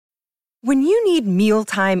When you need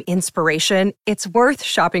mealtime inspiration, it's worth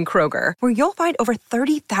shopping Kroger, where you'll find over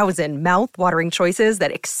 30,000 mouth-watering choices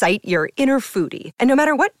that excite your inner foodie. And no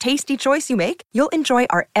matter what tasty choice you make, you'll enjoy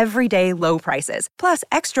our everyday low prices, plus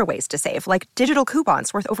extra ways to save, like digital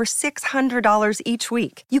coupons worth over $600 each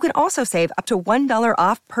week. You can also save up to $1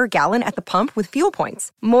 off per gallon at the pump with fuel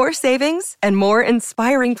points. More savings and more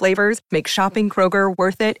inspiring flavors make shopping Kroger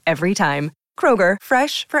worth it every time. Kroger,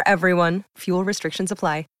 fresh for everyone. Fuel restrictions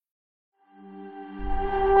apply.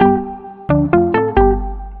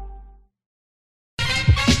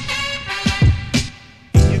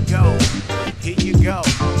 Here you go.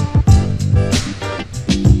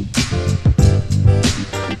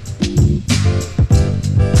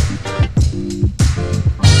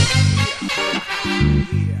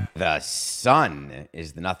 The sun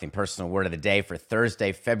is the nothing personal word of the day for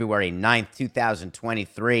Thursday, February 9th,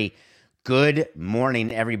 2023. Good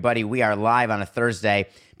morning, everybody. We are live on a Thursday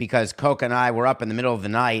because Coke and I were up in the middle of the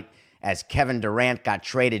night as Kevin Durant got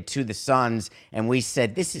traded to the Suns, and we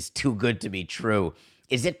said, this is too good to be true.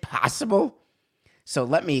 Is it possible? So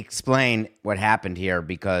let me explain what happened here,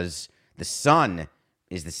 because the sun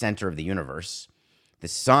is the center of the universe. The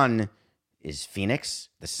sun is Phoenix,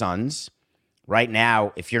 the Suns. Right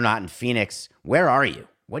now, if you're not in Phoenix, where are you?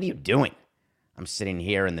 What are you doing? I'm sitting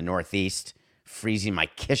here in the Northeast, freezing my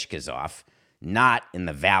kishkas off, not in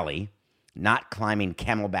the valley, not climbing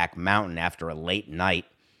Camelback Mountain after a late night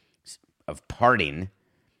of partying.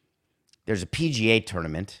 There's a PGA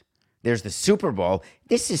tournament. There's the Super Bowl.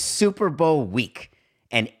 This is Super Bowl week.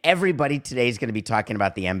 And everybody today is going to be talking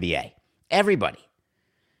about the NBA. Everybody.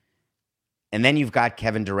 And then you've got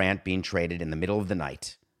Kevin Durant being traded in the middle of the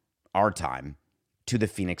night, our time, to the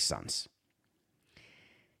Phoenix Suns.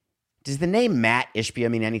 Does the name Matt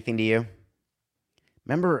Ishbia mean anything to you?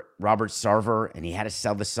 Remember Robert Sarver, and he had to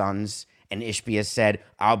sell the Suns, and Ishbia said,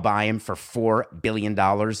 I'll buy him for $4 billion,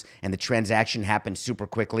 and the transaction happened super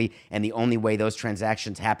quickly, and the only way those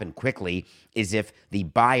transactions happen quickly is if the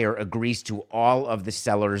buyer agrees to all of the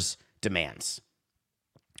seller's demands.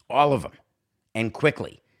 All of them, and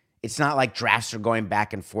quickly. It's not like drafts are going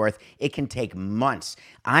back and forth. It can take months.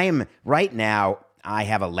 Right now, I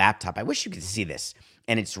have a laptop. I wish you could see this.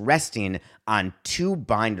 And it's resting on two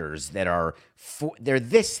binders that they're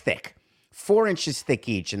this thick. 4 inches thick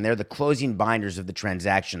each, and they're the closing binders of the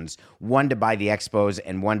transactions, one to buy the Expos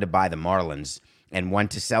and one to buy the Marlins, and one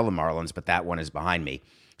to sell the Marlins, but that one is behind me.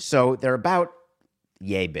 So they're about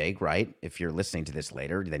yay big, right? If you're listening to this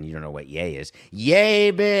later, then you don't know what yay is. Yay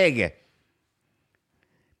big!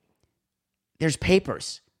 There's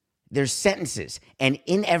papers, there's sentences, and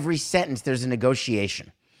in every sentence there's a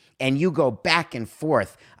negotiation. And you go back and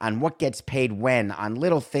forth on what gets paid when, on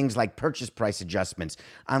little things like purchase price adjustments,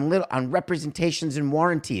 on representations and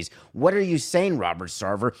warranties. What are you saying, Robert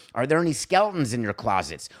Sarver? Are there any skeletons in your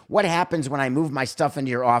closets? What happens when I move my stuff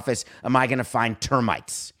into your office? Am I going to find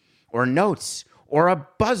termites or notes or a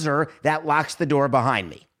buzzer that locks the door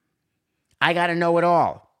behind me? I got to know it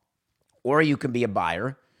all. Or you can be a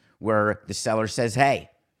buyer where the seller says, hey,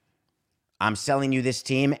 I'm selling you this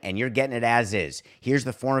team, and you're getting it as is. Here's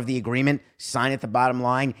the form of the agreement. Sign at the bottom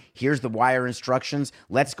line. Here's the wire instructions.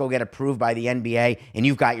 Let's go get approved by the NBA, and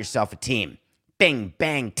you've got yourself a team. Bing,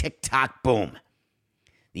 bang, tick-tock, boom.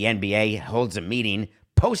 The NBA holds a meeting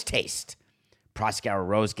post-haste. Proskauer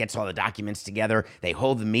Rose gets all the documents together. They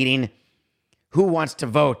hold the meeting. Who wants to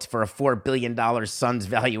vote for a $4 billion Suns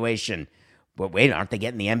valuation? But wait, aren't they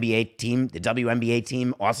getting the NBA team, the WNBA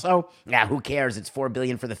team also? Yeah, who cares? It's $4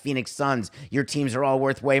 billion for the Phoenix Suns. Your teams are all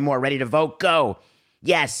worth way more. Ready to vote? Go.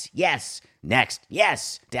 Yes, yes. Next.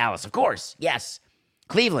 Yes. Dallas, of course. Yes.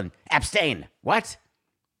 Cleveland, abstain. What?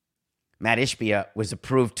 Matt Ishbia was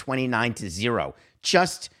approved 29-0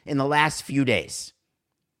 just in the last few days.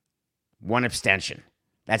 One abstention.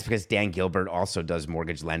 That's because Dan Gilbert also does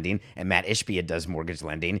mortgage lending, and Matt Ishbia does mortgage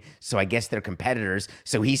lending. So I guess they're competitors.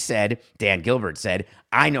 So he said, Dan Gilbert said,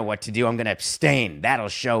 I know what to do. I'm going to abstain. That'll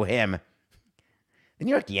show him. The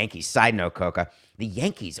New York Yankees, side note, Coca, the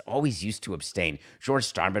Yankees always used to abstain. George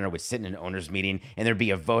Steinbrenner would sit in an owner's meeting, and there'd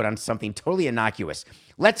be a vote on something totally innocuous.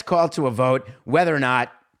 Let's call to a vote whether or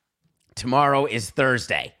not tomorrow is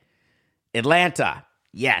Thursday. Atlanta,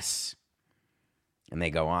 yes. And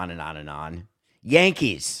they go on and on and on.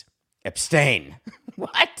 Yankees, abstain.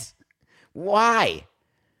 What? Why?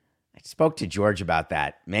 I spoke to George about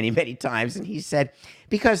that many, many times, and he said,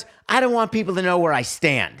 because I don't want people to know where I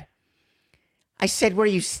stand. I said, where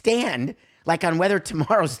you stand? Like on whether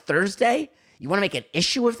tomorrow's Thursday? You want to make an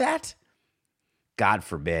issue of that? God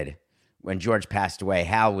forbid. When George passed away,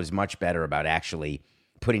 Hal was much better about actually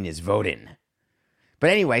putting his vote in. But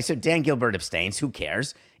anyway, so Dan Gilbert abstains. Who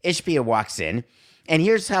cares? Ishbia walks in, and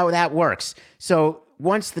here's how that works. So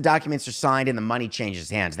once the documents are signed and the money changes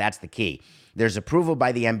hands, that's the key. There's approval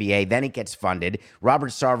by the NBA, then it gets funded. Robert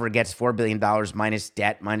Sarver gets $4 billion minus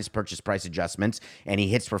debt, minus purchase price adjustments, and he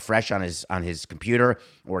hits refresh on his computer,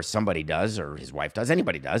 or somebody does, or his wife does,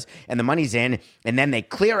 anybody does, and the money's in, and then they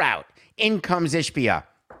clear out. In comes Ishbia.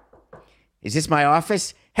 Is this my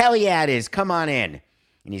office? Hell yeah, it is. Come on in.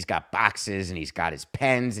 And he's got boxes, and he's got his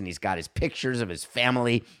pens, and he's got his pictures of his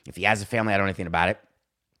family. If he has a family, I don't know anything about it.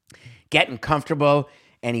 Getting comfortable,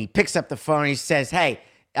 and he picks up the phone, and he says, hey,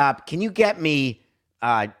 can you get me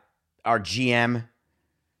our GM?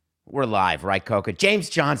 We're live, right, Coca? James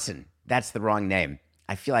Johnson. That's the wrong name.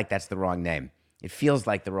 I feel like that's the wrong name. It feels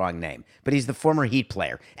like the wrong name. But he's the former Heat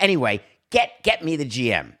player. Anyway, get me the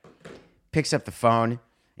GM. Picks up the phone,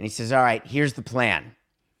 and he says, all right, here's the plan.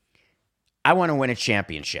 I want to win a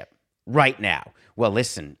championship right now. Well,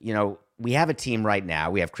 listen, we have a team right now.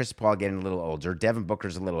 We have Chris Paul getting a little older. Devin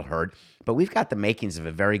Booker's a little hurt. But we've got the makings of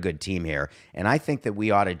a very good team here. And I think that we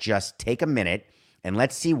ought to just take a minute and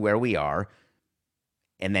let's see where we are.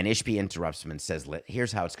 And then Ishbia interrupts him and says,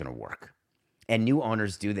 here's how it's going to work. And new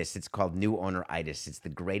owners do this. It's called new owner-itis. It's the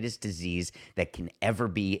greatest disease that can ever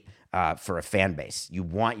be for a fan base. You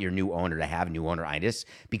want your new owner to have new owner-itis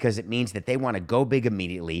because it means that they want to go big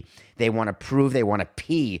immediately. They want to prove, they want to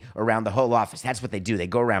pee around the whole office. That's what they do. They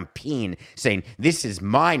go around peeing, saying, this is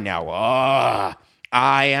mine now. Oh,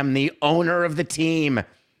 I am the owner of the team.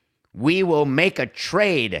 We will make a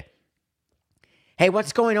trade. Hey,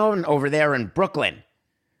 what's going on over there in Brooklyn?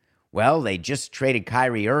 Well, they just traded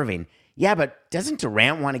Kyrie Irving. Yeah, but doesn't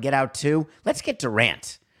Durant want to get out too? Let's get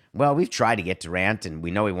Durant. Well, we've tried to get Durant, and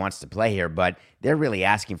we know he wants to play here, but they're really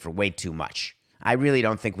asking for way too much. I really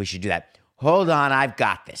don't think we should do that. Hold on, I've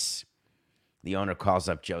got this. The owner calls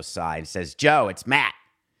up Joe Tsai and says, Joe, it's Matt.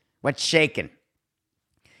 What's shaking?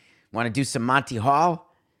 Want to do some Monty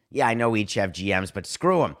Hall? Yeah, I know we each have GMs, but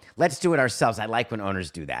screw them. Let's do it ourselves. I like when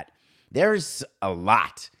owners do that. There's a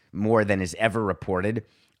lot more than is ever reported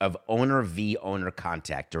of owner v. owner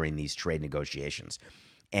contact during these trade negotiations.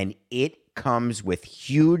 And it comes with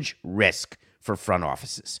huge risk for front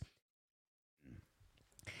offices.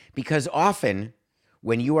 Because often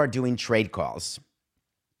when you are doing trade calls,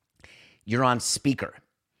 you're on speaker.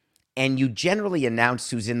 And you generally announce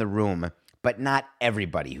who's in the room, but not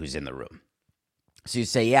everybody who's in the room. So you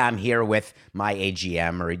say, yeah, I'm here with my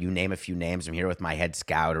AGM, or you name a few names. I'm here with my head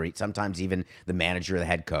scout, or sometimes even the manager or the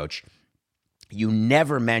head coach. You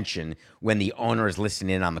never mention when the owner is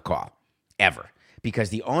listening in on the call, ever. Because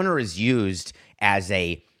the owner is used as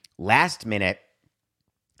a last-minute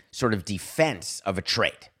sort of defense of a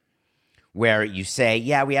trade, where you say,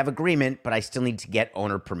 yeah, we have agreement, but I still need to get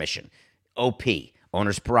owner permission. OP,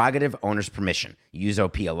 owner's prerogative, owner's permission. You use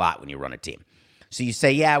OP a lot when you run a team. So you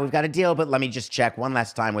say, yeah, we've got a deal, but let me just check one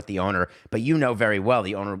last time with the owner. But you know very well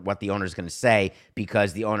what the owner is going to say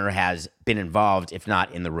because the owner has been involved, if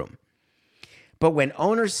not in the room. But when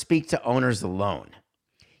owners speak to owners alone,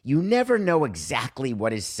 you never know exactly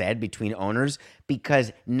what is said between owners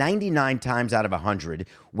because 99 times out of 100,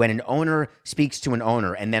 when an owner speaks to an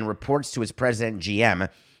owner and then reports to his president and GM,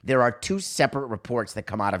 there are two separate reports that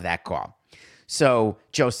come out of that call. So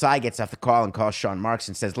Joe Tsai gets off the call and calls Sean Marks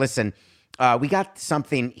and says, listen, we got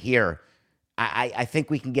something here. I think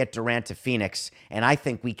we can get Durant to Phoenix, and I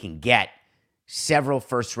think we can get several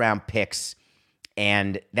first-round picks,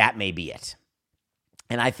 and that may be it.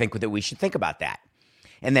 And I think that we should think about that.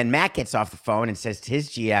 And then Matt gets off the phone and says to his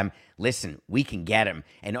GM, listen, we can get him.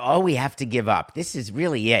 And all we have to give up, this is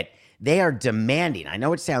really it. They are demanding, I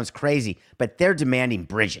know it sounds crazy, but they're demanding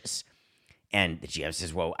Bridges. And the GM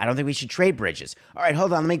says, well, I don't think we should trade Bridges. All right,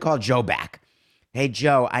 hold on, let me call Joe back. Hey,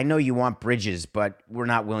 Joe, I know you want Bridges, but we're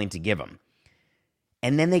not willing to give him.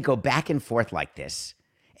 And then they go back and forth like this.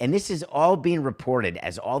 And this is all being reported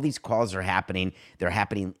as all these calls are happening. They're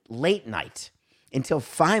happening late night. Until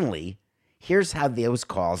finally, here's how those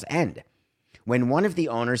calls end. When one of the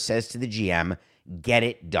owners says to the GM, get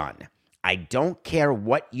it done. I don't care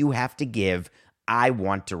what you have to give. I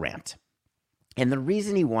want Durant. And the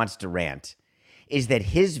reason he wants Durant is that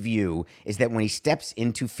his view is that when he steps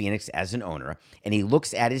into Phoenix as an owner and he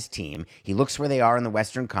looks at his team, he looks where they are in the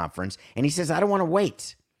Western Conference, and he says, I don't want to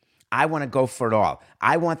wait. I want to go for it all.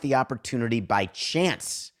 I want the opportunity by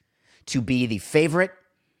chance to be the favorite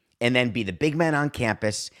and then be the big man on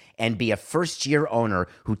campus and be a first-year owner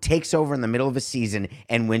who takes over in the middle of a season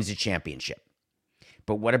and wins a championship.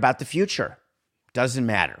 But what about the future? Doesn't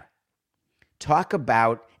matter. Talk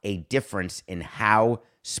about a difference in how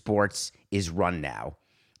sports is run now.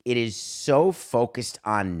 It is so focused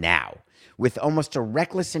on now with almost a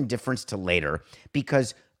reckless indifference to later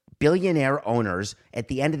because billionaire owners, at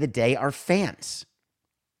the end of the day, are fans.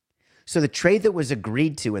 So the trade that was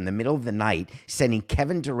agreed to in the middle of the night, sending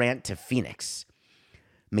Kevin Durant to Phoenix,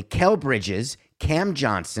 Mikal Bridges, Cam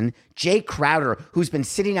Johnson, Jay Crowder, who's been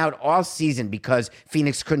sitting out all season because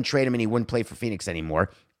Phoenix couldn't trade him and he wouldn't play for Phoenix anymore,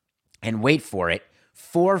 and wait for it,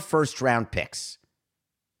 4 first-round picks.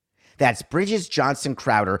 That's Bridges, Johnson,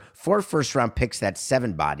 Crowder, 4 first-round picks, that's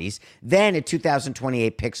 7 bodies. Then a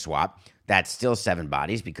 2028 pick swap, that's still 7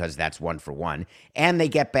 bodies because that's 1 for 1. And they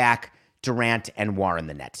get back Durant and Warren,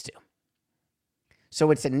 the Nets do. So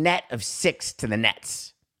it's a net of 6 to the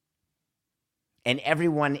Nets. And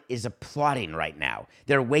everyone is applauding right now.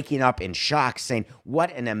 They're waking up in shock saying,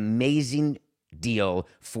 what an amazing deal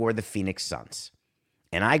for the Phoenix Suns.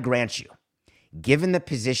 And I grant you, given the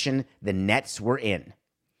position the Nets were in,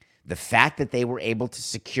 the fact that they were able to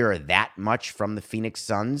secure that much from the Phoenix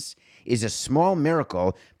Suns is a small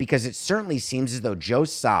miracle, because it certainly seems as though Joe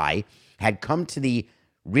Tsai had come to the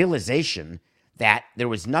realization that there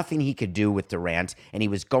was nothing he could do with Durant and he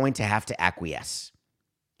was going to have to acquiesce.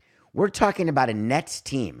 We're talking about a Nets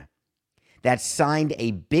team that signed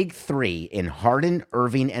a big 3 in Harden,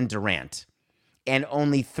 Irving, and Durant, and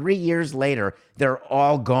only 3 years later, they're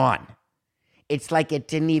all gone. It's like it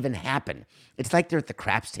didn't even happen. It's like they're at the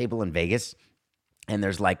craps table in Vegas, and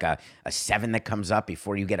there's like a 7 that comes up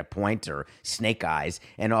before you get a point, or snake eyes,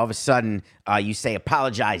 and all of a sudden you say,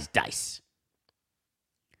 apologize, dice.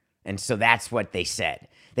 And so that's what they said.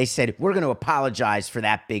 They said, we're going to apologize for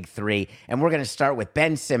that big 3, and we're going to start with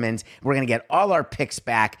Ben Simmons. We're going to get all our picks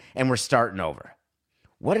back, and we're starting over.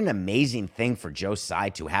 What an amazing thing for Joe Tsai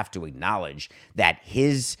to have to acknowledge that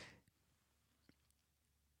his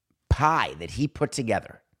pie that he put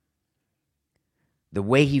together, the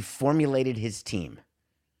way he formulated his team,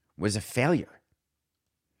 was a failure.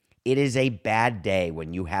 It is a bad day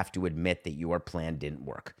when you have to admit that your plan didn't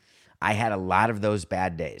work. I had a lot of those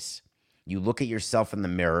bad days. You look at yourself in the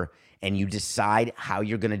mirror and you decide how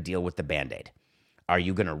you're going to deal with the Band-Aid. Are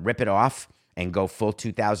you going to rip it off and go full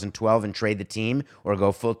 2012 and trade the team, or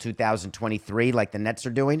go full 2023 like the Nets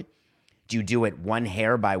are doing? Do you do it one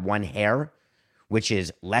hair by one hair, which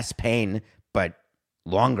is less pain but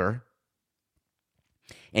longer?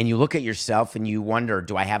 And you look at yourself and you wonder,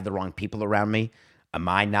 do I have the wrong people around me? Am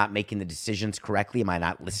I not making the decisions correctly? Am I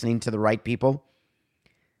not listening to the right people?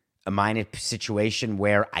 Am I in a situation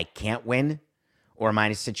where I can't win? Or am I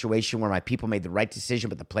in a situation where my people made the right decision,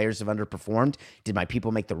 but the players have underperformed? Did my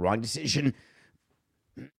people make the wrong decision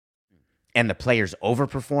and the players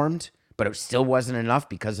overperformed, but it still wasn't enough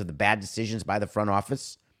because of the bad decisions by the front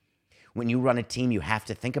office? When you run a team, you have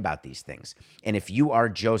to think about these things. And if you are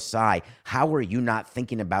Joe Tsai, how are you not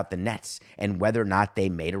thinking about the Nets and whether or not they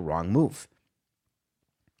made a wrong move?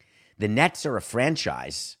 The Nets are a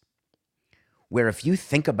franchise where, if you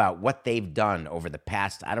think about what they've done over the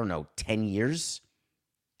past, 10 years,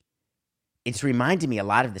 it's reminded me a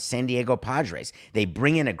lot of the San Diego Padres. They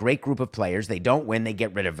bring in a great group of players. They don't win. They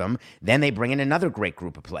get rid of them. Then they bring in another great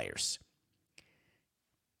group of players.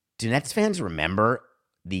 Do Nets fans remember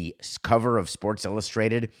the cover of Sports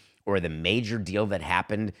Illustrated, or the major deal that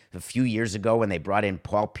happened a few years ago when they brought in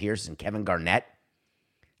Paul Pierce and Kevin Garnett?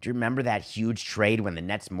 Do you remember that huge trade when the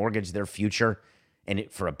Nets mortgaged their future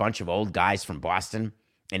for a bunch of old guys from Boston,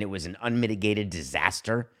 and it was an unmitigated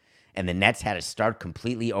disaster, and the Nets had to start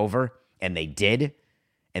completely over, and they did,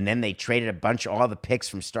 and then they traded all the picks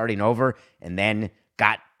from starting over, and then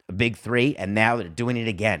got a big 3, and now they're doing it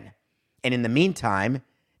again. And in the meantime,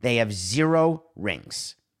 they have 0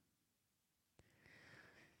 rings.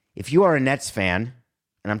 If you are a Nets fan,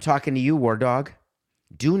 and I'm talking to you, War Dog,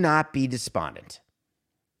 do not be despondent.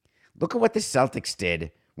 Look at what the Celtics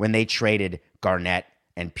did when they traded Garnett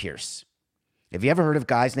and Pierce. Have you ever heard of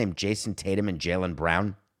guys named Jason Tatum and Jaylen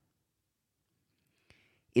Brown?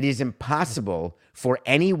 It is impossible for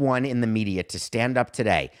anyone in the media to stand up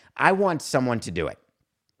today. I want someone to do it.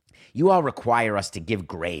 You all require us to give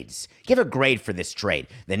grades. Give a grade for this trade.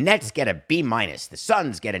 The Nets get a B-. The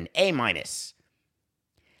Suns get an A-.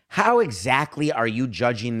 How exactly are you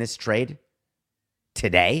judging this trade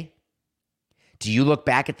today? Do you look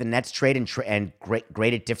back at the Nets trade and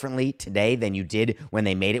grade it differently today than you did when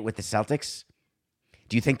they made it with the Celtics?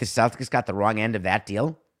 Do you think the Celtics got the wrong end of that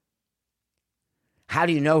deal? How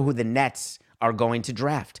do you know who the Nets are going to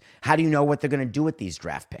draft? How do you know what they're going to do with these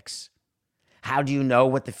draft picks? How do you know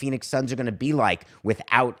what the Phoenix Suns are going to be like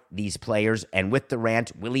without these players and with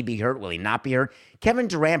Durant? Will he be hurt? Will he not be hurt? Kevin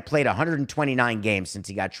Durant played 129 games since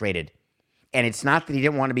he got traded. And it's not that he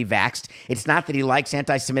didn't want to be vaxxed. It's not that he likes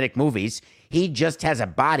anti-Semitic movies. He just has a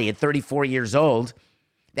body at 34 years old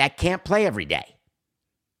that can't play every day.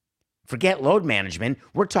 Forget load management.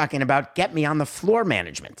 We're talking about get me on the floor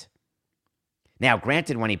management. Now,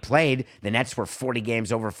 granted, when he played, the Nets were 40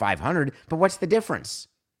 games over 500, but what's the difference?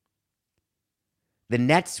 The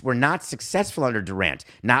Nets were not successful under Durant,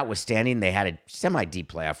 notwithstanding they had a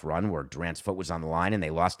semi-deep playoff run where Durant's foot was on the line and they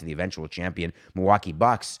lost to the eventual champion, Milwaukee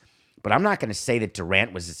Bucks. But I'm not going to say that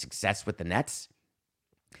Durant was a success with the Nets.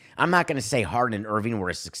 I'm not going to say Harden and Irving were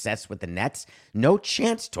a success with the Nets. No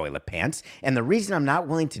chance, toilet pants. And the reason I'm not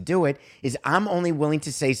willing to do it is I'm only willing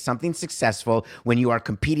to say something successful when you are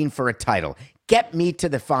competing for a title. Get me to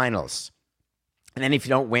the finals. And then if you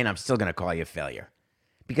don't win, I'm still going to call you a failure.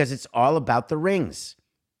 Because it's all about the rings.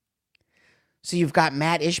 So you've got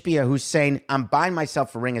Matt Ishbia who's saying, I'm buying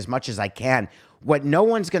myself a ring as much as I can. What no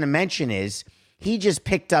one's going to mention is he just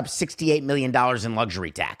picked up $68 million in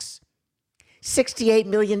luxury tax. $68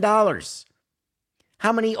 million.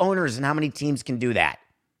 How many owners and how many teams can do that?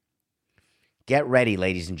 Get ready,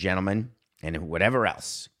 ladies and gentlemen, and whatever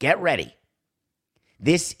else. Get ready.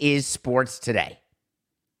 This is sports today.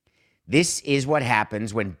 This is what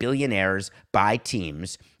happens when billionaires buy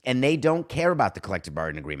teams and they don't care about the collective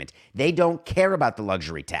bargaining agreement. They don't care about the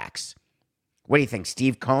luxury tax. What do you think?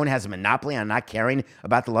 Steve Cohen has a monopoly on not caring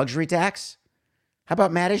about the luxury tax? How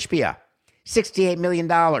about Matt Ishbia? $68 million,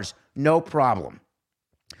 no problem.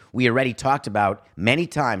 We already talked about many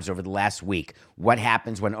times over the last week what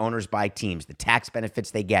happens when owners buy teams, the tax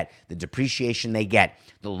benefits they get, the depreciation they get,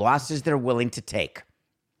 the losses they're willing to take.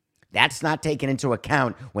 That's not taken into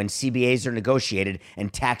account when CBAs are negotiated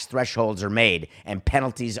and tax thresholds are made and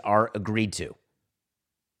penalties are agreed to.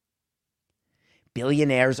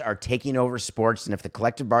 Billionaires are taking over sports, and if the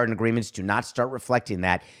collective bargaining agreements do not start reflecting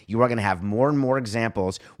that, you are going to have more and more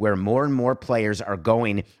examples where more and more players are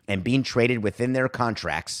going and being traded within their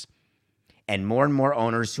contracts, and more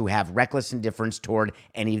owners who have reckless indifference toward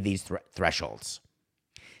any of these thresholds.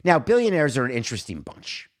 Now, billionaires are an interesting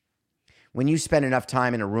bunch. When you spend enough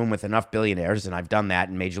time in a room with enough billionaires, and I've done that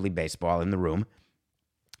in Major League Baseball in the room,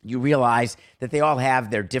 you realize that they all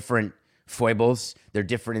have their different foibles, their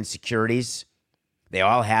different insecurities. They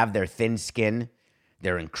all have their thin skin.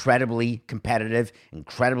 They're incredibly competitive,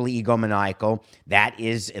 incredibly egomaniacal. That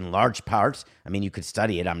is in large part, I mean, you could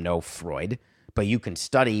study it. I'm no Freud, but you can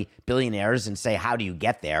study billionaires and say, how do you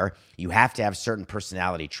get there? You have to have certain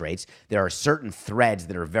personality traits. There are certain threads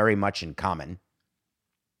that are very much in common.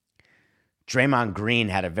 Draymond Green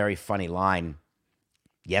had a very funny line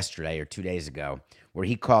yesterday or 2 days ago where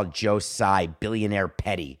he called Joe Tsai billionaire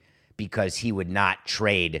petty because he would not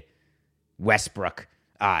trade Westbrook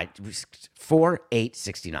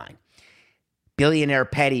 4-8-69. Billionaire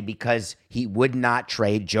petty because he would not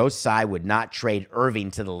trade, Joe Tsai would not trade Irving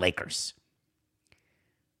to the Lakers.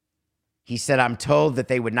 He said, I'm told that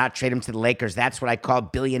they would not trade him to the Lakers. That's what I call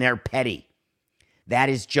billionaire petty. That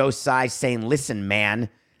is Joe Tsai saying, listen, man,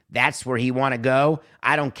 that's where he want to go.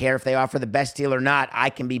 I don't care if they offer the best deal or not. I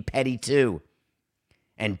can be petty too.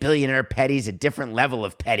 And billionaire petty is a different level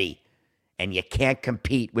of petty. And you can't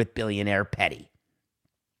compete with billionaire petty.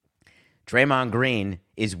 Draymond Green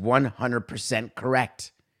is 100%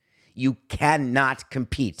 correct. You cannot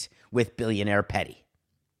compete with billionaire petty.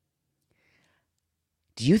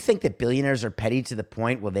 Do you think that billionaires are petty to the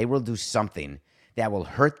point where they will do something that will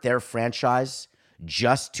hurt their franchise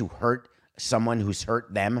just to hurt someone who's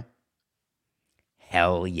hurt them?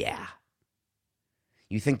 Hell yeah.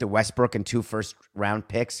 You think the Westbrook and 2 first-round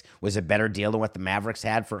picks was a better deal than what the Mavericks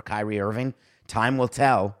had for Kyrie Irving? Time will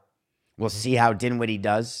tell. We'll see how Dinwiddie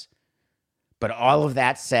does. But all of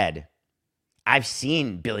that said, I've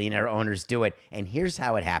seen billionaire owners do it, and here's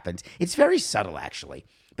how it happens. It's very subtle, actually,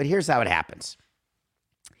 but here's how it happens.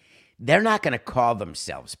 They're not going to call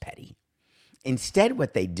themselves petty. Instead,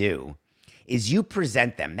 what they do is you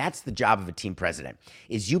present them. That's the job of a team president,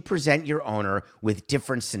 is you present your owner with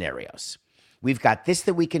different scenarios. We've got this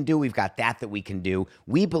that we can do. We've got that we can do.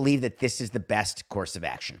 We believe that this is the best course of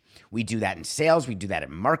action. We do that in sales. We do that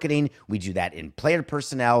in marketing. We do that in player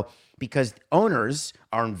personnel because owners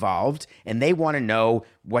are involved and they want to know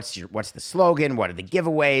what's the slogan, what are the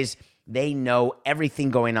giveaways. They know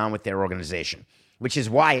everything going on with their organization, which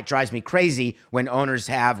is why it drives me crazy when owners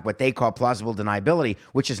have what they call plausible deniability,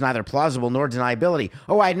 which is neither plausible nor deniability.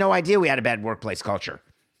 Oh, I had no idea we had a bad workplace culture.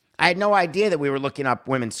 I had no idea that we were looking up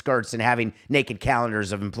women's skirts and having naked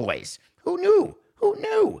calendars of employees. Who knew? Who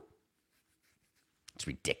knew? It's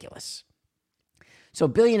ridiculous. So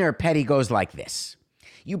billionaire petty goes like this.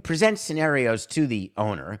 You present scenarios to the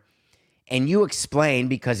owner and you explain,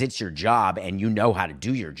 because it's your job and you know how to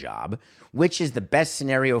do your job, which is the best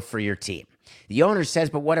scenario for your team. The owner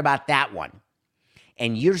says, but what about that one?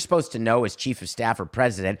 And you're supposed to know as chief of staff or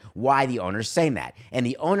president why the owner's saying that. And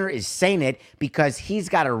the owner is saying it because he's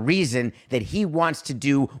got a reason that he wants to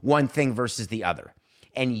do one thing versus the other.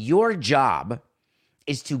 And your job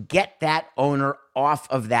is to get that owner off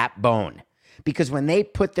of that bone. Because when they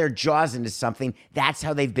put their jaws into something, that's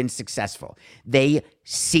how they've been successful. They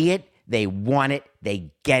see it, they want it,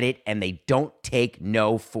 they get it, and they don't take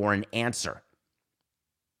no for an answer.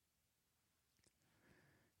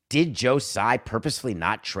 Did Joe Tsai purposefully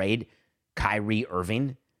not trade Kyrie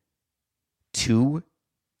Irving to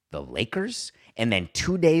the Lakers? And then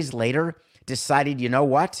 2 days later decided, you know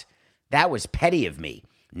what? That was petty of me.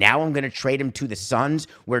 Now I'm going to trade him to the Suns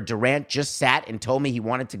where Durant just sat and told me he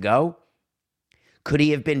wanted to go? Could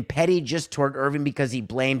he have been petty just toward Irving because he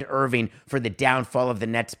blamed Irving for the downfall of the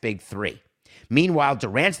Nets' big three? Meanwhile,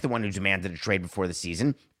 Durant's the one who demanded a trade before the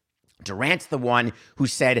season. Durant's the one who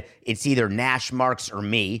said it's either Nash, Marks, or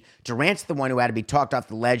me. Durant's the one who had to be talked off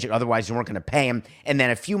the ledge, otherwise you weren't going to pay him. And then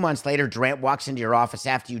a few months later, Durant walks into your office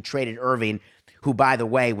after you traded Irving, who, by the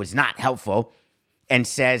way, was not helpful, and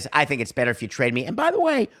says, I think it's better if you trade me. And by the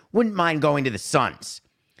way, wouldn't mind going to the Suns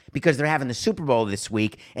because they're having the Super Bowl this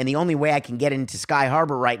week, and the only way I can get into Sky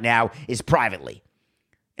Harbor right now is privately.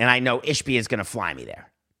 And I know Ishbia is going to fly me there.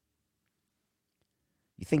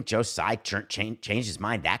 You think Joe Tsai changed his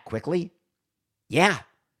mind that quickly? Yeah,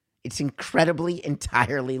 it's incredibly,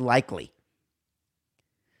 entirely likely.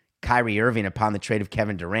 Kyrie Irving, upon the trade of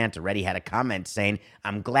Kevin Durant, already had a comment saying,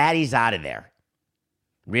 I'm glad he's out of there.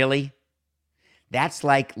 Really? That's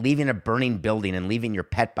like leaving a burning building and leaving your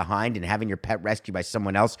pet behind and having your pet rescued by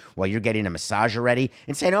someone else while you're getting a massage already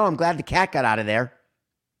and saying, oh, I'm glad the cat got out of there.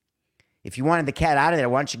 If you wanted the cat out of there,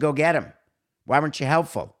 why don't you go get him? Why weren't you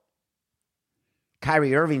helpful?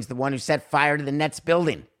 Kyrie Irving's the one who set fire to the Nets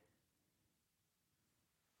building.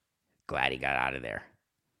 Glad he got out of there.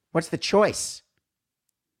 What's the choice?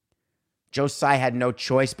 Joe Tsai had no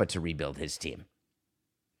choice but to rebuild his team.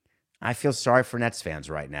 I feel sorry for Nets fans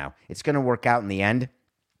right now. It's going to work out in the end.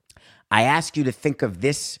 I ask you to think of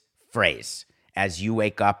this phrase as you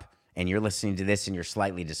wake up and you're listening to this and you're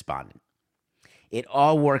slightly despondent. It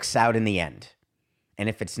all works out in the end. And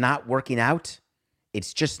if it's not working out,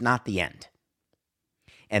 it's just not the end.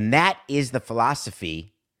 And that is the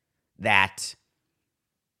philosophy that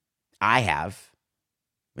I have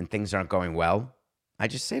when things aren't going well. I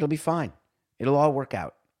just say it'll be fine. It'll all work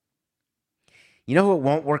out. You know who it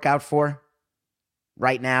won't work out for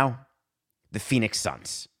right now? The Phoenix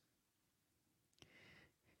Suns.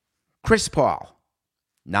 Chris Paul,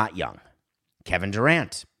 not young. Kevin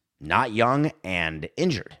Durant, not young and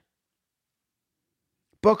injured.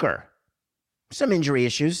 Booker, some injury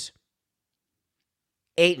issues.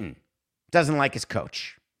 Ayton doesn't like his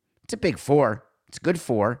coach. It's a big four. It's a good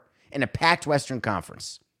four in a packed Western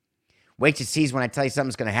Conference. Wait to see when I tell you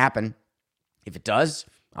something's going to happen. If it does,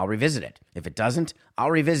 I'll revisit it. If it doesn't,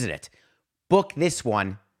 I'll revisit it. Book this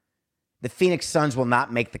one. The Phoenix Suns will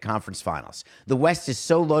not make the conference finals. The West is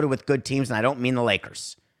so loaded with good teams, and I don't mean the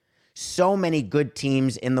Lakers. So many good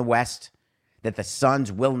teams in the West that the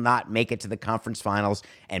Suns will not make it to the conference finals,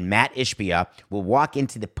 and Matt Ishbia will walk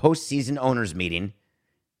into the postseason owners meeting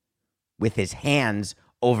with his hands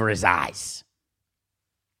over his eyes.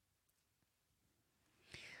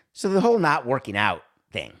 So the whole not working out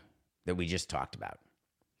thing that we just talked about.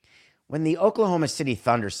 When the Oklahoma City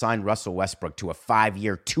Thunder signed Russell Westbrook to a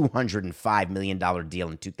 5-year, $205 million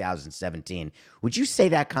deal in 2017, would you say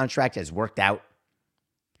that contract has worked out?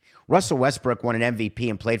 Russell Westbrook won an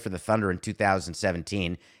MVP and played for the Thunder in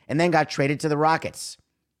 2017, and then got traded to the Rockets,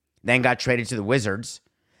 then got traded to the Wizards,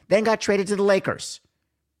 then got traded to the Lakers,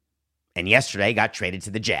 and yesterday got traded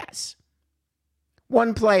to the Jazz.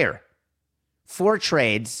 One player, 4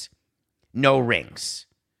 trades, no rings,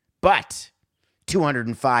 but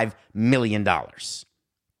 $205 million.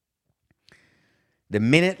 The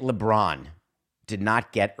minute LeBron did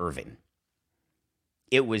not get Irving,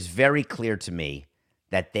 it was very clear to me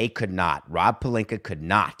that they could not, Rob Pelinka could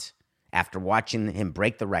not, after watching him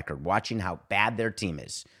break the record, watching how bad their team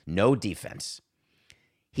is, no defense,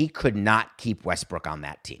 he could not keep Westbrook on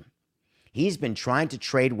that team. He's been trying to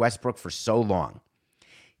trade Westbrook for so long.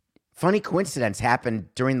 Funny coincidence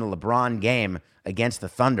happened during the LeBron game against the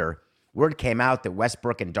Thunder. Word came out that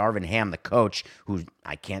Westbrook and Darvin Ham, the coach, who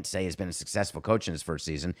I can't say has been a successful coach in his first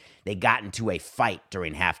season, they got into a fight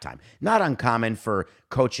during halftime. Not uncommon for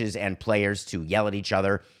coaches and players to yell at each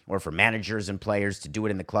other, or for managers and players to do it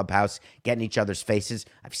in the clubhouse, get in each other's faces.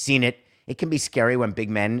 I've seen it. It can be scary when big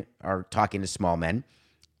men are talking to small men.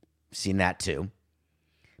 I've seen that too.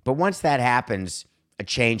 But once that happens, a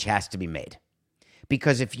change has to be made.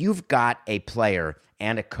 Because if you've got a player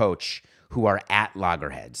and a coach who are at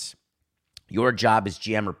loggerheads. Your job as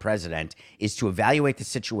GM or president is to evaluate the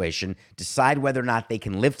situation, decide whether or not they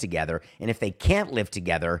can live together, and if they can't live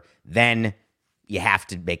together, then you have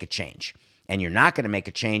to make a change. And you're not going to make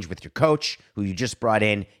a change with your coach, who you just brought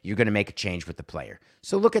in. You're going to make a change with the player.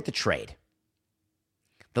 So look at the trade.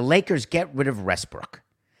 The Lakers get rid of Westbrook.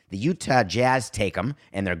 The Utah Jazz take him,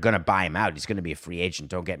 and they're going to buy him out. He's going to be a free agent,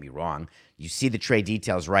 don't get me wrong. You see the trade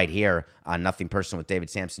details right here on Nothing Personal with David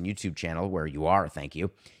Sampson YouTube channel, where you are, thank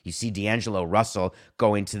you. You see D'Angelo Russell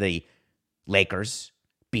going to the Lakers,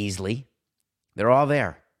 Beasley. They're all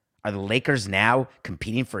there. Are the Lakers now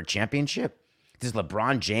competing for a championship? Does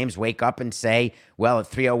LeBron James wake up and say, well, at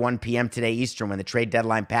 3:01 p.m. today Eastern, when the trade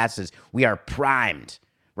deadline passes, we are primed?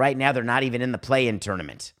 Right now, they're not even in the play-in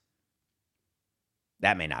tournament.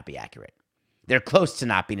 That may not be accurate. They're close to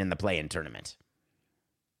not being in the play-in tournament.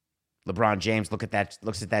 LeBron James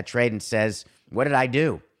looks at that trade and says, what did I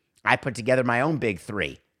do? I put together my own big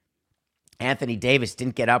three. Anthony Davis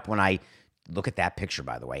didn't get up when I... Look at that picture,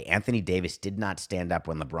 by the way. Anthony Davis did not stand up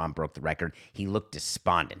when LeBron broke the record. He looked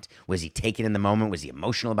despondent. Was he taken in the moment? Was he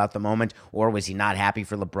emotional about the moment? Or was he not happy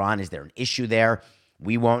for LeBron? Is there an issue there?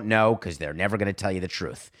 We won't know because they're never going to tell you the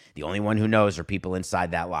truth. The only one who knows are people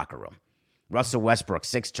inside that locker room. Russell Westbrook,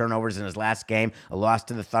 6 turnovers in his last game, a loss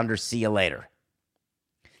to the Thunder, see you later.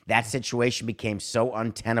 That situation became so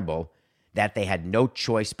untenable that they had no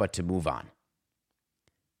choice but to move on.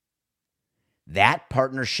 That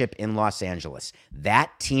partnership in Los Angeles,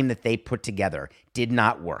 that team that they put together did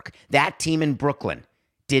not work. That team in Brooklyn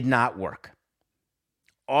did not work.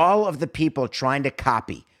 All of the people trying to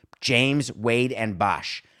copy James, Wade, and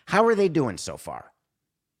Bosh, how are they doing so far?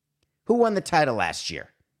 Who won the title last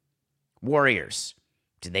year? Warriors.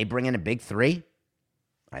 Did they bring in a big three?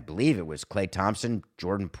 I believe it was Klay Thompson,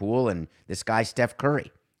 Jordan Poole, and this guy, Steph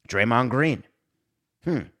Curry. Draymond Green.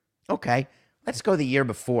 Okay. Let's go the year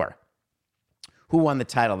before. Who won the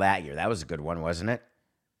title that year? That was a good one, wasn't it?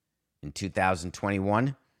 In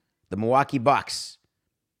 2021? The Milwaukee Bucks.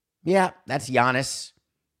 Yeah, that's Giannis.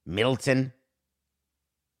 Middleton.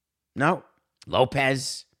 No.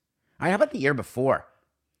 Lopez. All right, how about the year before?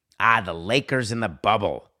 The Lakers in the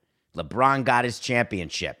bubble. LeBron got his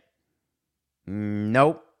championship.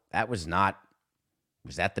 Nope, that was not.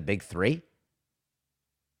 Was that the big three?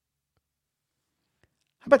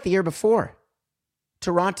 How about the year before?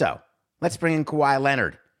 Toronto. Let's bring in Kawhi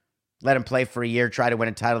Leonard. Let him play for a year, try to win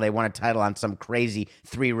a title. They won a title on some crazy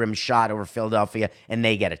 3-rim shot over Philadelphia, and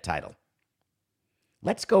they get a title.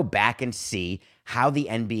 Let's go back and see how the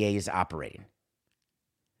NBA is operating.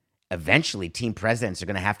 Eventually, team presidents are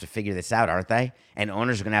going to have to figure this out, aren't they? And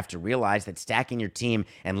owners are going to have to realize that stacking your team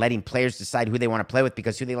and letting players decide who they want to play with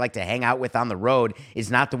because who they like to hang out with on the road is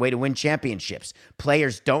not the way to win championships.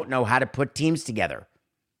 Players don't know how to put teams together.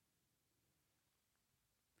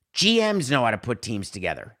 GMs know how to put teams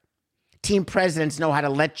together. Team presidents know how to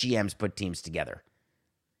let GMs put teams together.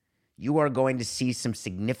 You are going to see some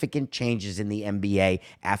significant changes in the NBA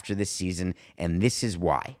after this season, and this is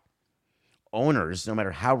why. Owners, no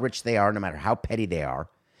matter how rich they are, no matter how petty they are,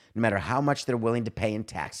 no matter how much they're willing to pay in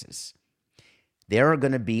taxes, there are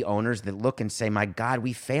going to be owners that look and say, my God,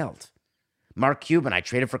 we failed. Mark Cuban, I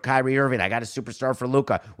traded for Kyrie Irving. I got a superstar for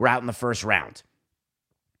Luka. We're out in the first round.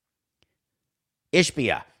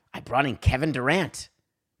 Ishbia, I brought in Kevin Durant.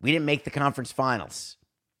 We didn't make the conference finals.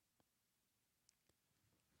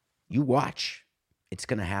 You watch. It's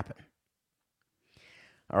going to happen.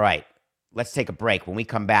 All right. Let's take a break. When we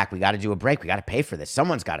come back, we got to do a break. We got to pay for this.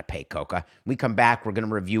 Someone's got to pay, Coca. When we come back, we're going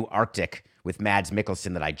to review Arctic with Mads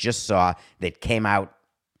Mikkelsen that I just saw that came out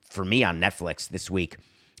for me on Netflix this week.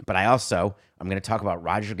 But I'm going to talk about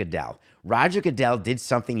Roger Goodell. Roger Goodell did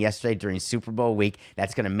something yesterday during Super Bowl week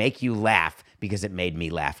that's going to make you laugh because it made me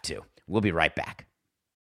laugh too. We'll be right back.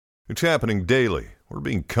 It's happening daily. We're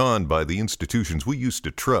being conned by the institutions we used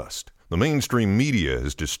to trust. The mainstream media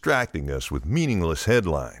is distracting us with meaningless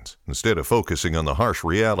headlines instead of focusing on the harsh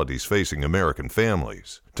realities facing American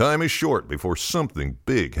families. Time is short before something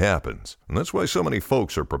big happens, and that's why so many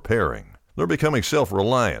folks are preparing. They're becoming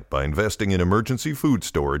self-reliant by investing in emergency food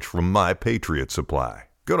storage from My Patriot Supply.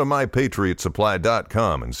 Go to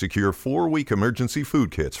MyPatriotSupply.com and secure 4-week emergency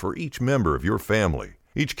food kits for each member of your family.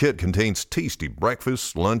 Each kit contains tasty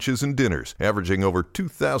breakfasts, lunches, and dinners, averaging over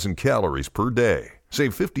 2,000 calories per day.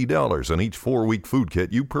 Save $50 on each 4-week food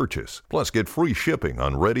kit you purchase. Plus, get free shipping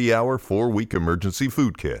on Ready Hour 4-week emergency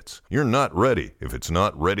food kits. You're not ready if it's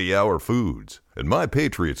not Ready Hour Foods. At My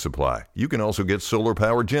Patriot Supply, you can also get solar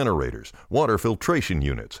power generators, water filtration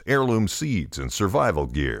units, heirloom seeds, and survival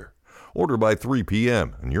gear. Order by 3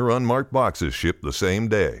 p.m. and your unmarked boxes ship the same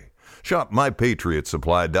day. Shop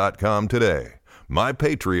MyPatriotSupply.com today.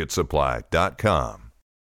 MyPatriotSupply.com.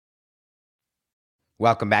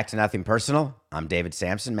 Welcome back to Nothing Personal. I'm David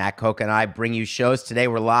Sampson. Matt Koch and I bring you shows. Today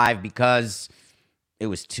we're live because it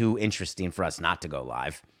was too interesting for us not to go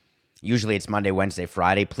live. Usually it's Monday, Wednesday,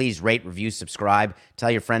 Friday. Please rate, review, subscribe. Tell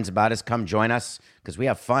your friends about us. Come join us because we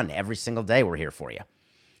have fun every single day. We're here for you.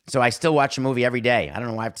 So I still watch a movie every day. I don't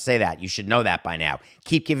know why I have to say that. You should know that by now.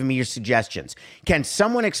 Keep giving me your suggestions. Can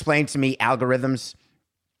someone explain to me algorithms?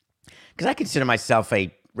 Because I consider myself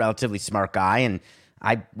a relatively smart guy, and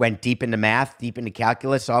I went deep into math, deep into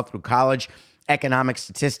calculus, all through college, economic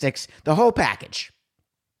statistics, the whole package.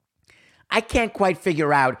 I can't quite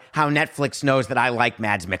figure out how Netflix knows that I like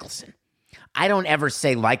Mads Mikkelsen. I don't ever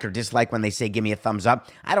say like or dislike when they say give me a thumbs up.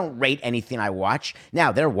 I don't rate anything I watch.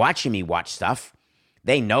 Now, they're watching me watch stuff.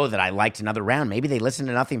 They know that I liked another round. Maybe they listen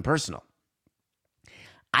to Nothing Personal.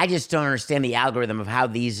 I just don't understand the algorithm of how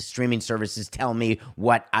these streaming services tell me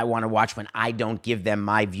what I want to watch when I don't give them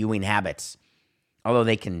my viewing habits. Although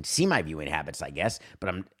they can see my viewing habits, I guess,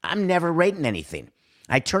 but I'm never rating anything.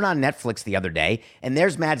 I turned on Netflix the other day, and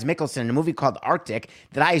there's Mads Mikkelsen in a movie called Arctic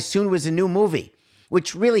that I assumed was a new movie,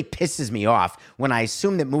 which really pisses me off when I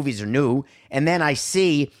assume that movies are new, and then I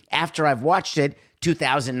see, after I've watched it,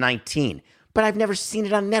 2019. But I've never seen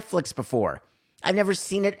it on Netflix before. I've never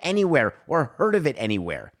seen it anywhere or heard of it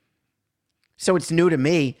anywhere. So it's new to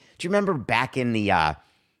me. Do you remember back in the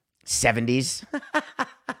 70s?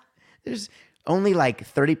 There's only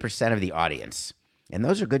like 30% of the audience. And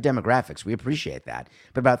those are good demographics. We appreciate that.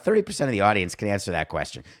 But about 30% of the audience can answer that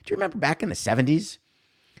question. Do you remember back in the 70s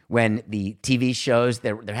when the TV shows,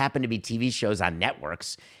 there happened to be TV shows on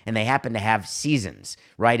networks, and they happened to have seasons,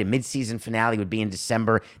 right? A mid-season finale would be in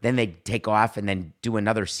December. Then they'd take off and then do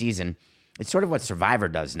another season. It's sort of what Survivor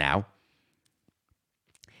does now.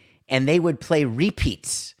 And they would play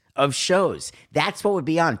repeats of shows. That's what would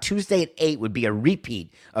be on. Tuesday at 8 would be a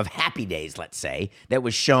repeat of Happy Days, let's say, that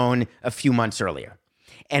was shown a few months earlier.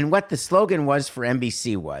 And what the slogan was for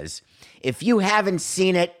NBC was, if you haven't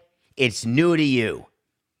seen it, it's new to you.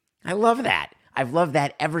 I love that. I've loved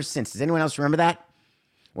that ever since. Does anyone else remember that?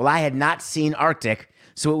 Well, I had not seen Arctic,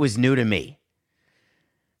 so it was new to me.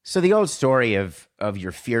 So the old story of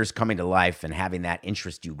your fears coming to life and having that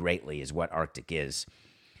interest you greatly is what Arctic is.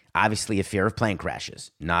 Obviously, a fear of plane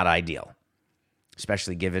crashes. Not ideal,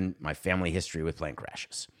 especially given my family history with plane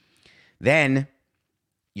crashes. Then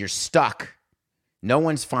you're stuck. No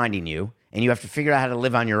one's finding you, and you have to figure out how to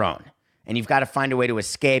live on your own. And you've got to find a way to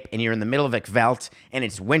escape, and you're in the middle of a veldt, and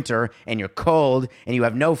it's winter, and you're cold, and you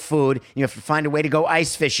have no food, and you have to find a way to go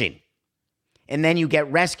ice fishing. And then you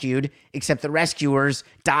get rescued, except the rescuers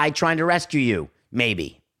die trying to rescue you,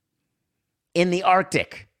 maybe. In the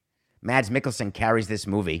Arctic, Mads Mikkelsen carries this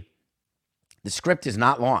movie. The script is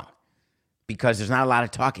not long because there's not a lot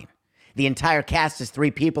of talking. The entire cast is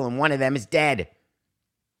 3 people, and one of them is dead.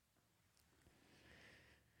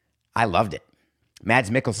 I loved it.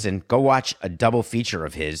 Mads Mikkelsen, go watch a double feature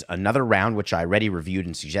of his, Another Round, which I already reviewed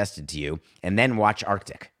and suggested to you, and then watch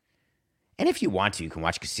Arctic. And if you want to, you can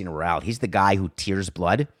watch Casino Royale. He's the guy who tears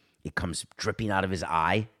blood. It comes dripping out of his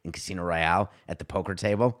eye in Casino Royale at the poker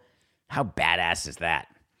table. How badass is that?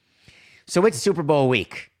 So it's Super Bowl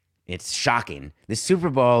week. It's shocking. The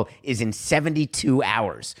Super Bowl is in 72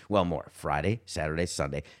 hours. Well, more. Friday, Saturday,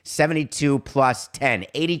 Sunday. 72 plus 10.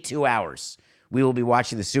 82 hours. We will be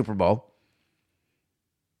watching the Super Bowl.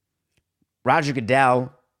 Roger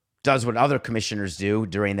Goodell does what other commissioners do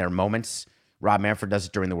during their moments. Rob Manfred does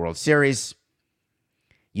it during the World Series.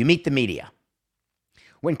 You meet the media.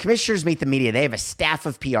 When commissioners meet the media, they have a staff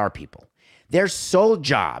of PR people. Their sole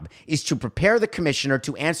job is to prepare the commissioner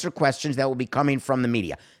to answer questions that will be coming from the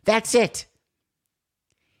media. That's it.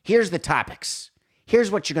 Here's the topics. Here's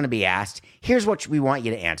what you're going to be asked. Here's what we want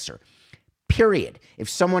you to answer. Period. If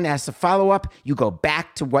someone has to follow up, you go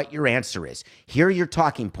back to what your answer is. Here are your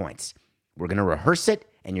talking points. We're going to rehearse it,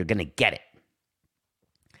 and you're going to get it.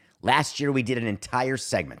 Last year, we did an entire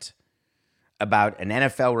segment about an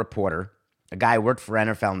NFL reporter, a guy who worked for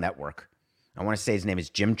NFL Network. I want to say his name is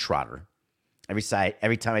Jim Trotter.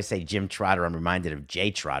 Every time I say Jim Trotter, I'm reminded of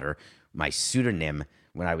Jay Trotter, my pseudonym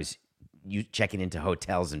when I was checking into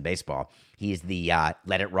hotels and baseball. He is the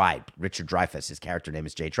Let It Ride, Richard Dreyfuss. His character name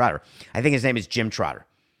is Jay Trotter. I think his name is Jim Trotter.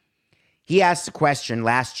 He asked a question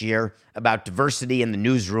last year about diversity in the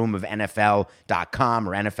newsroom of NFL.com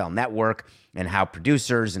or NFL Network and how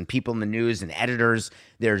producers and people in the news and editors,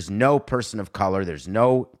 there's no person of color, there's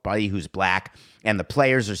nobody who's black, and the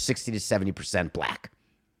players are 60 to 70% black.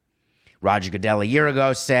 Roger Goodell a year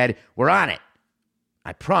ago said, we're on it.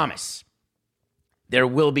 I promise. There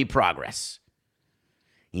will be progress.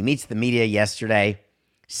 He meets the media yesterday.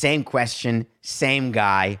 Same question, same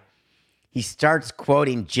guy. He starts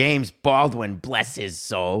quoting James Baldwin, bless his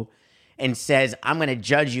soul, and says, I'm going to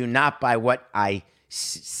judge you not by what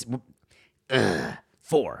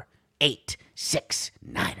 4, 8, 6,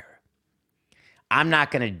 9er. I'm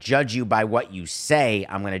not going to judge you by what you say.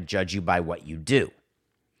 I'm going to judge you by what you do.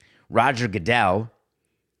 Roger Goodell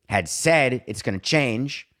had said it's going to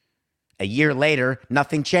change. A year later,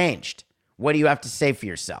 nothing changed. What do you have to say for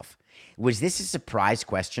yourself? Was this a surprise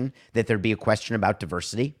question that there'd be a question about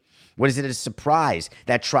diversity? Was it a surprise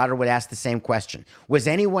that Trotter would ask the same question? Was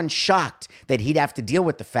anyone shocked that he'd have to deal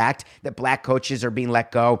with the fact that black coaches are being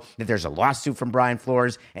let go, that there's a lawsuit from Brian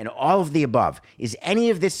Flores, and all of the above? Is any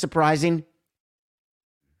of this surprising?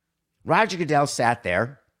 Roger Goodell sat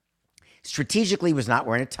there, strategically was not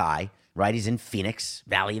wearing a tie, right? He's in Phoenix,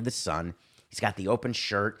 Valley of the Sun. He's got the open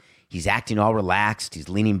shirt. He's acting all relaxed. He's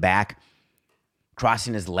leaning back,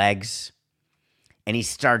 crossing his legs, and he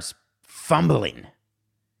starts fumbling.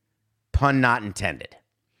 Pun not intended.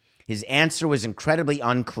 His answer was incredibly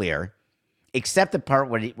unclear, except the part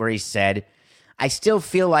where he said, I still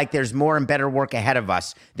feel like there's more and better work ahead of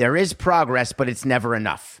us. There is progress, but it's never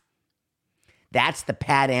enough. That's the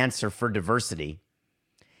pat answer for diversity,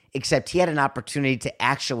 except he had an opportunity to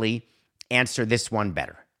actually answer this one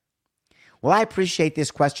better. Well, I appreciate this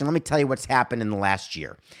question. Let me tell you what's happened in the last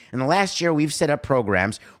year. In the last year, we've set up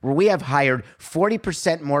programs where we have hired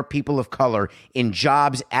 40% more people of color in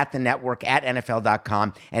jobs at the network, at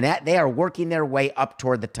NFL.com, and they are working their way up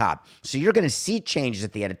toward the top. So you're going to see changes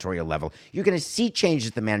at the editorial level. You're going to see changes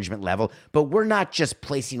at the management level, but we're not just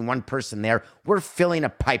placing one person there. We're filling a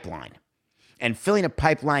pipeline. And filling a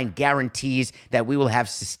pipeline guarantees that we will have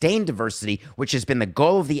sustained diversity, which has been the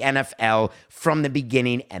goal of the NFL from the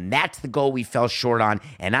beginning, and that's the goal we fell short on.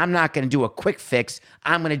 And I'm not going to do a quick fix.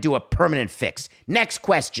 I'm going to do a permanent fix. Next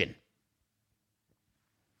question.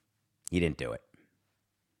 You didn't do it.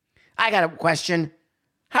 I got a question.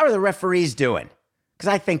 How are the referees doing?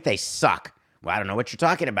 Because I think they suck. Well, I don't know what you're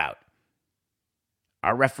talking about.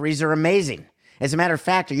 Our referees are amazing. As a matter of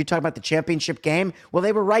fact, are you talking about the championship game? Well,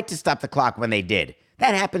 they were right to stop the clock when they did.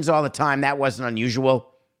 That happens all the time. That wasn't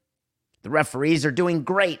unusual. The referees are doing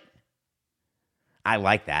great. I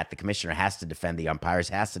like that. The commissioner has to defend the umpires,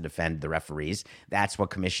 has to defend the referees. That's what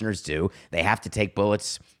commissioners do. They have to take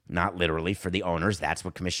bullets, not literally, for the owners. That's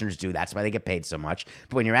what commissioners do. That's why they get paid so much.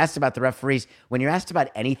 But when you're asked about the referees, when you're asked about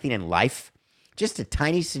anything in life, just a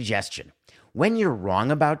tiny suggestion. When you're wrong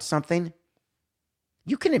about something,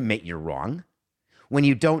 you can admit you're wrong. When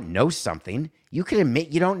you don't know something, you can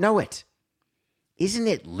admit you don't know it. Isn't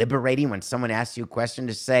it liberating when someone asks you a question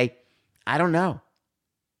to say, I don't know?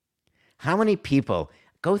 How many people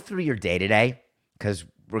go through your day today, because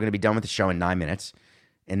we're going to be done with the show in 9 minutes,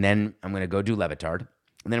 and then I'm going to go do Levitard,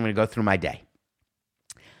 and then I'm going to go through my day.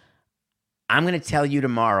 I'm going to tell you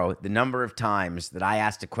tomorrow the number of times that I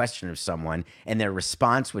asked a question of someone, and their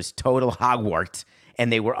response was total hogwart,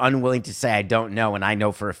 and they were unwilling to say, I don't know, and I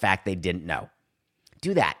know for a fact they didn't know.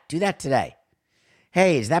 Do that. Do that today.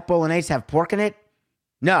 Hey, does that bolognese have pork in it?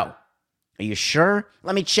 No. Are you sure?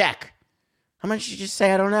 Let me check. How much did you just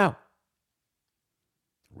say I don't know?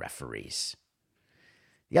 Referees.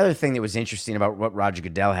 The other thing that was interesting about what Roger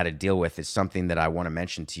Goodell had to deal with is something that I want to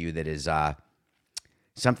mention to you that is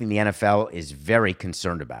something the NFL is very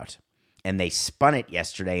concerned about. And they spun it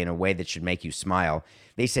yesterday in a way that should make you smile.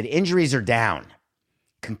 They said injuries are down.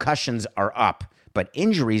 Concussions are up, but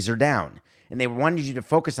injuries are down. And they wanted you to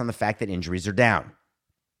focus on the fact that injuries are down.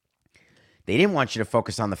 They didn't want you to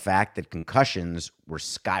focus on the fact that concussions were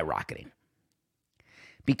skyrocketing.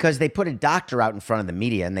 Because they put a doctor out in front of the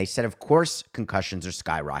media and they said, of course, concussions are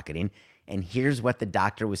skyrocketing. And here's what the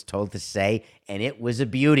doctor was told to say, and it was a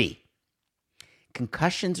beauty.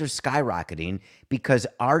 Concussions are skyrocketing because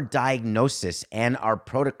our diagnosis and our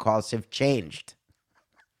protocols have changed.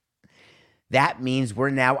 That means we're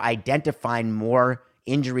now identifying more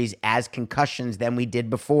injuries as concussions than we did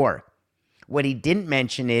before. What he didn't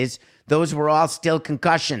mention is those were all still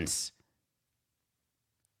concussions.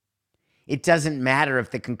 It doesn't matter if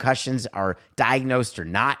the concussions are diagnosed or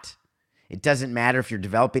not. It doesn't matter if you're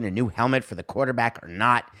developing a new helmet for the quarterback or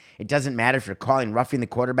not. It doesn't matter if you're calling roughing the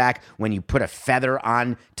quarterback when you put a feather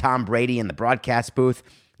on Tom Brady in the broadcast booth.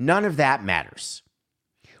 None of that matters.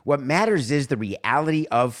 What matters is the reality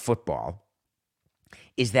of football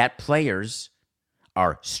is that players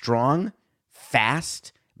are strong,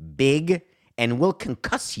 fast, big, and will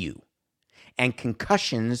concuss you. And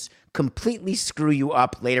concussions completely screw you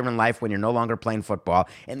up later in life when you're no longer playing football.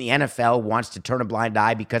 And the NFL wants to turn a blind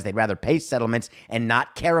eye because they'd rather pay settlements and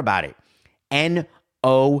not care about it.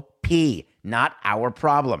 NOP, not our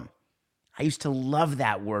problem. I used to love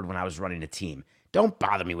that word when I was running a team. Don't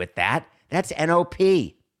bother me with that. That's NOP.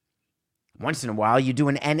 Once in a while, you do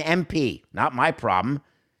an NMP. Not my problem.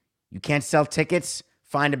 You can't sell tickets?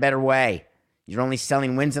 Find a better way. You're only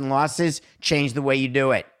selling wins and losses? Change the way you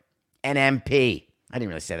do it. NMP. I didn't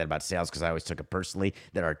really say that about sales because I always took it personally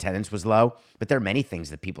that our attendance was low. But there are many things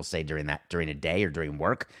that people say during a day or during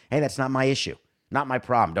work. Hey, that's not my issue. Not my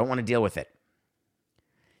problem. Don't want to deal with it.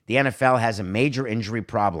 The NFL has a major injury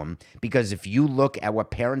problem because if you look at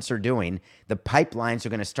what parents are doing, the pipelines are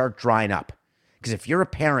going to start drying up. Because if you're a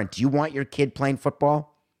parent, do you want your kid playing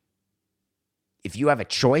football? If you have a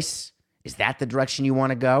choice, is that the direction you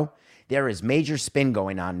want to go? There is major spin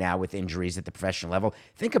going on now with injuries at the professional level.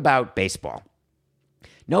 Think about baseball.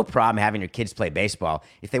 No problem having your kids play baseball.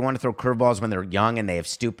 If they want to throw curveballs when they're young and they're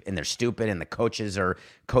stupid and the coaches are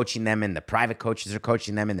coaching them and the private coaches are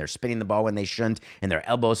coaching them and they're spinning the ball when they shouldn't and their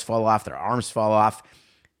elbows fall off, their arms fall off,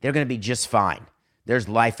 they're going to be just fine. There's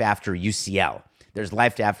life after UCL. There's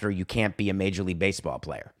life after you can't be a Major League Baseball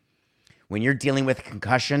player. When you're dealing with a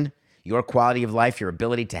concussion, your quality of life, your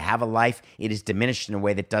ability to have a life, it is diminished in a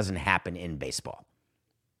way that doesn't happen in baseball.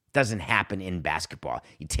 Doesn't happen in basketball.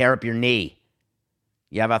 You tear up your knee.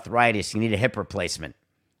 You have arthritis. You need a hip replacement.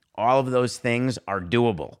 All of those things are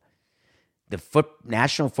doable. The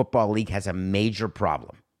National Football League has a major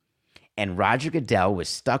problem. And Roger Goodell was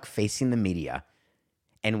stuck facing the media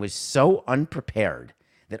and was so unprepared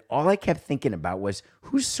that all I kept thinking about was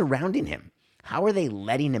who's surrounding him? How are they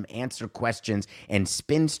letting him answer questions and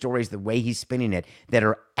spin stories the way he's spinning it that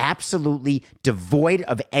are absolutely devoid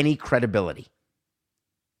of any credibility?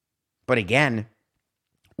 But again,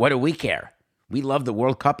 what do we care? We loved the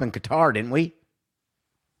World Cup in Qatar, didn't we?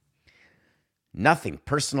 Nothing.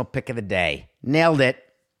 Personal pick of the day. Nailed it.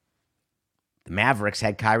 The Mavericks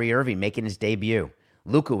had Kyrie Irving making his debut.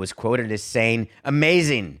 Luka was quoted as saying,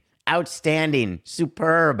 amazing, outstanding,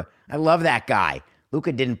 superb. I love that guy.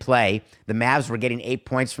 Luka didn't play. The Mavs were getting 8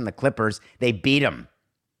 points from the Clippers. They beat him.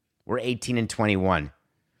 We're 18-21.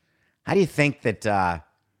 How do you think that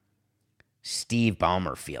Steve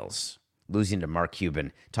Ballmer feels losing to Mark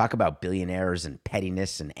Cuban? Talk about billionaires and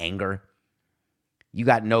pettiness and anger. You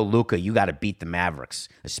got no Luka, you got to beat the Mavericks,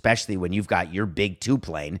 especially when you've got your big two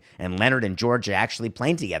playing and Leonard and George are actually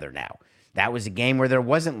playing together now. That was a game where there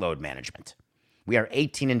wasn't load management. We are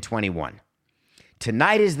 18-21.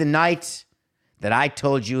 Tonight is the night that I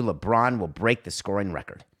told you LeBron will break the scoring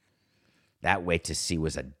record. That wait to see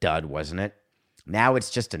was a dud, wasn't it? Now it's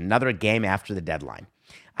just another game after the deadline.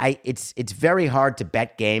 It's very hard to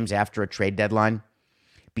bet games after a trade deadline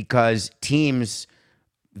because teams,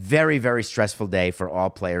 very, very stressful day for all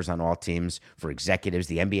players on all teams. For executives,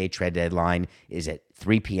 the NBA trade deadline is at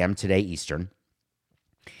 3 p.m. today Eastern.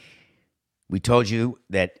 We told you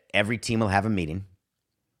that every team will have a meeting.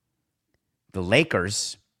 The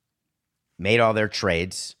Lakers made all their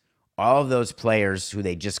trades. All of those players who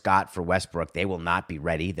they just got for Westbrook, they will not be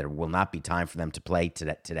ready. There will not be time for them to play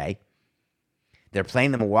today. They're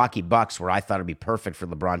playing the Milwaukee Bucks, where I thought it would be perfect for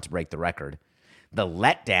LeBron to break the record. The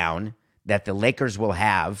letdown that the Lakers will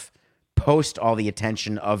have post all the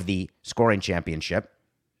attention of the scoring championship,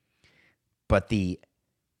 but the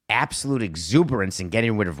absolute exuberance in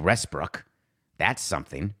getting rid of Westbrook, that's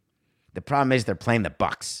something. The problem is they're playing the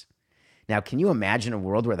Bucks. Now, can you imagine a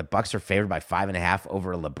world where the Bucks are favored by 5.5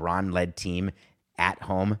 over a LeBron-led team at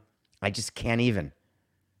home? I just can't even.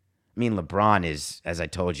 I mean, LeBron is, as I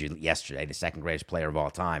told you yesterday, the second greatest player of all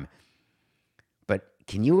time. But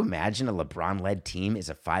can you imagine a LeBron-led team is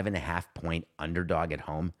a 5.5-point underdog at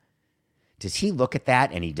home? Does he look at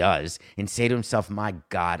that, and he does, and say to himself, my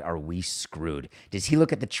God, are we screwed? Does he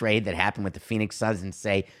look at the trade that happened with the Phoenix Suns and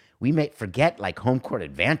say, we may forget like home court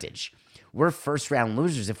advantage? We're first-round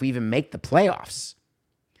losers if we even make the playoffs.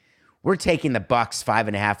 We're taking the Bucks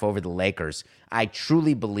 5.5 over the Lakers. I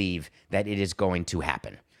truly believe that it is going to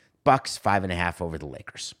happen. Bucks 5.5 over the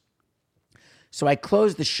Lakers. So I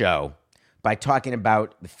close the show by talking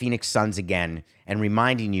about the Phoenix Suns again and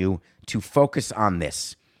reminding you to focus on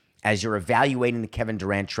this as you're evaluating the Kevin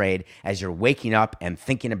Durant trade, as you're waking up and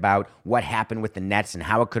thinking about what happened with the Nets and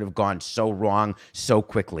how it could have gone so wrong so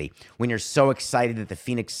quickly. When you're so excited that the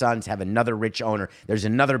Phoenix Suns have another rich owner, there's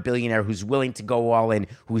another billionaire who's willing to go all in,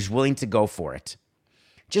 who's willing to go for it.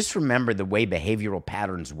 Just remember the way behavioral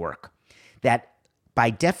patterns work. That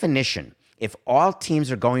by definition, if all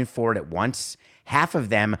teams are going for it at once, half of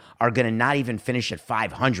them are going to not even finish at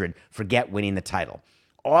 500, forget winning the title.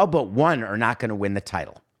 All but one are not going to win the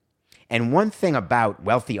title. And one thing about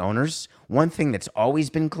wealthy owners, one thing that's always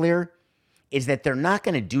been clear, is that they're not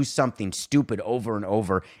going to do something stupid over and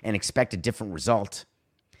over and expect a different result.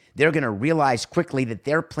 They're going to realize quickly that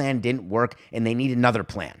their plan didn't work and they need another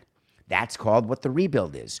plan. That's called what the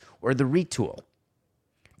rebuild is, or the retool.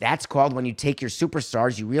 That's called when you take your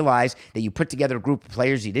superstars, you realize that you put together a group of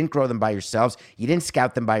players, you didn't grow them by yourselves, you didn't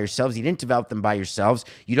scout them by yourselves, you didn't develop them by yourselves,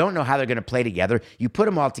 you don't know how they're going to play together, you put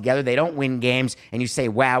them all together, they don't win games, and you say,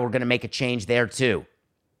 wow, we're going to make a change there too.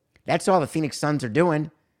 That's all the Phoenix Suns are doing.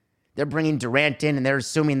 They're bringing Durant in, and they're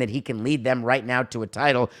assuming that he can lead them right now to a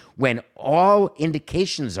title when all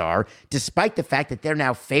indications are, despite the fact that they're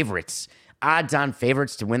now favorites, odds-on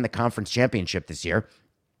favorites to win the conference championship this year,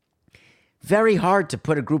 very hard to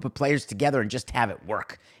put a group of players together and just have it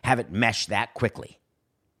work, have it mesh that quickly.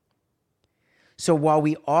 So while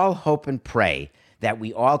we all hope and pray that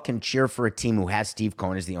we all can cheer for a team who has Steve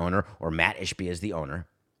Cohen as the owner or Matt Ishbia as the owner,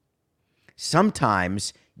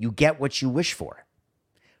 sometimes you get what you wish for,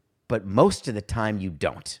 but most of the time you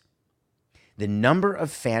don't. The number of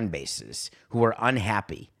fan bases who are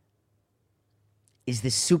unhappy is the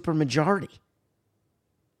supermajority.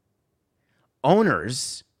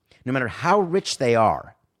 Owners, no matter how rich they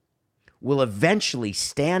are, will eventually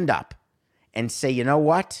stand up and say, you know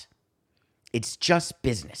what? It's just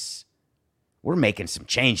business. We're making some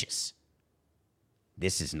changes.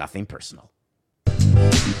 This is nothing personal.